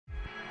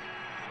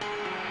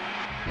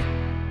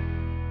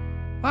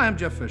Hi, I'm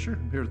Jeff Fisher.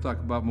 I'm here to talk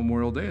about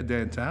Memorial Day, a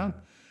day in town,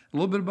 a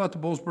little bit about the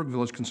Boalsburg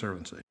Village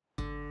Conservancy.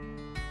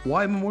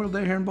 Why Memorial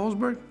Day here in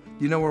Boalsburg?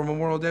 You know where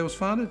Memorial Day was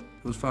founded?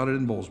 It was founded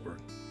in Boalsburg.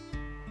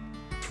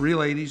 3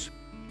 ladies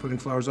putting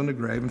flowers on the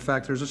grave. In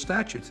fact, there's a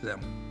statue to them.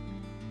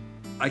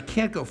 I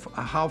can't go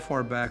how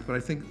far back, but I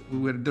think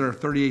we did our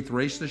 38th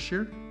race this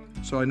year.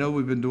 So I know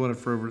we've been doing it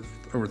for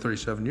over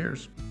 37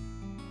 years.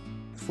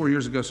 4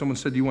 years ago, someone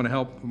said, "Do you want to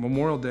help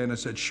Memorial Day?" And I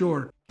said,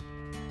 "Sure."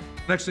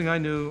 Next thing I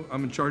knew,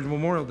 I'm in charge of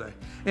Memorial Day.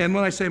 And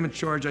when I say I'm in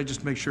charge, I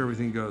just make sure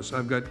everything goes.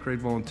 I've got great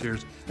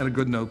volunteers and a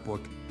good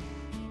notebook.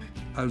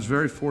 I was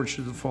very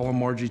fortunate to follow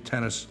Margie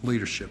Tennis'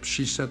 leadership.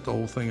 She set the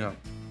whole thing up.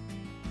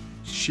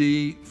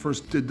 She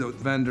first did the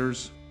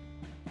vendors.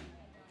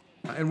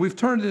 And we've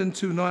turned it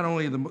into not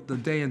only the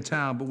day in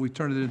town, but we've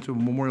turned it into a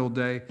Memorial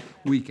Day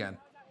weekend.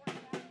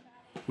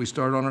 We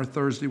started on our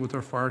Thursday with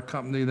our fire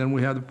company, then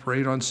we had the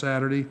parade on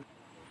Saturday.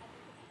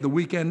 The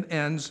weekend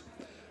ends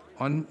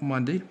on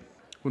Monday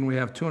when we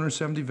have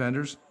 270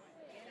 vendors.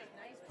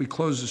 We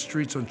close the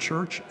streets on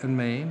Church and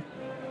Main.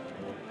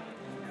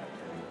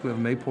 We have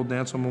a maypole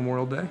dance on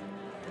Memorial Day.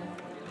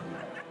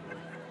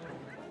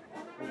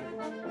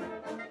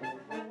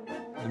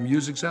 The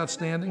music's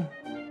outstanding.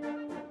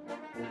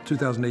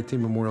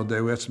 2018 Memorial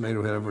Day, we estimated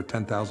we had over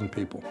 10,000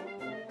 people.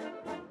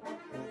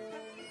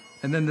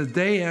 And then the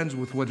day ends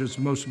with what is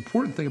the most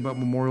important thing about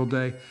Memorial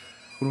Day,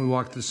 when we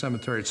walk to the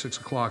cemetery at 6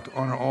 o'clock to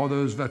honor all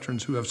those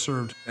veterans who have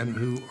served and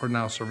who are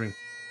now serving.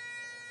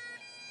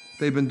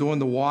 They've been doing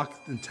the walk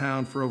in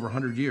town for over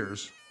 100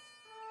 years.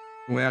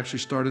 We actually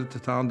started at the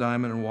Town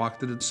Diamond and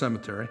walked to the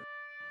cemetery.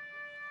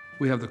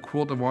 We have the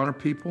Quilt of Honor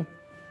people,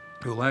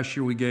 who last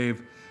year we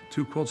gave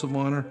 2 quilts of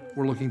honor.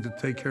 We're looking to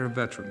take care of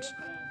veterans.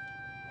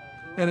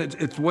 And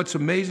it's what's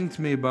amazing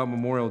to me about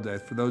Memorial Day,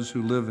 for those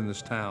who live in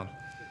this town.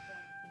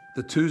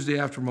 The Tuesday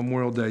after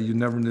Memorial Day, you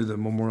never knew that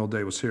Memorial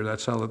Day was here.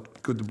 That's how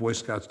good the Boy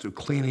Scouts do,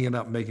 cleaning it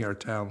up, making our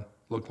town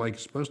look like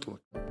it's supposed to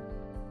look.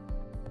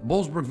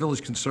 Boalsburg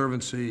Village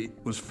Conservancy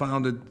was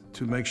founded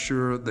to make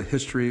sure the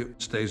history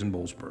stays in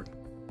Boalsburg.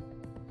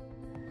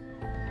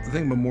 I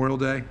think Memorial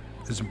Day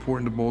is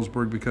important to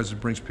Boalsburg because it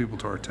brings people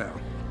to our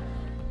town.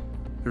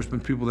 There's been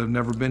people that have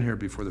never been here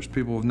before. There's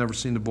people who have never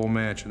seen the Bull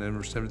Mansion,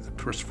 never seen the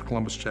Christopher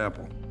Columbus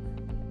Chapel.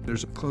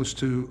 There's close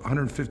to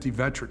 150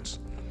 veterans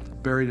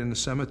buried in the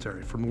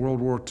cemetery from World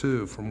War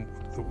II, from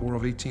the War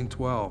of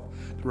 1812,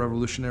 the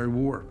Revolutionary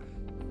War.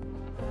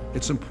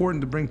 It's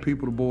important to bring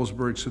people to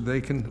Boalsburg so they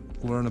can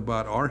learn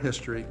about our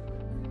history.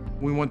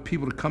 We want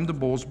people to come to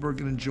Boalsburg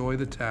and enjoy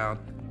the town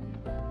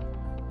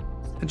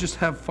and just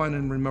have fun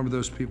and remember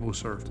those people who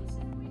served.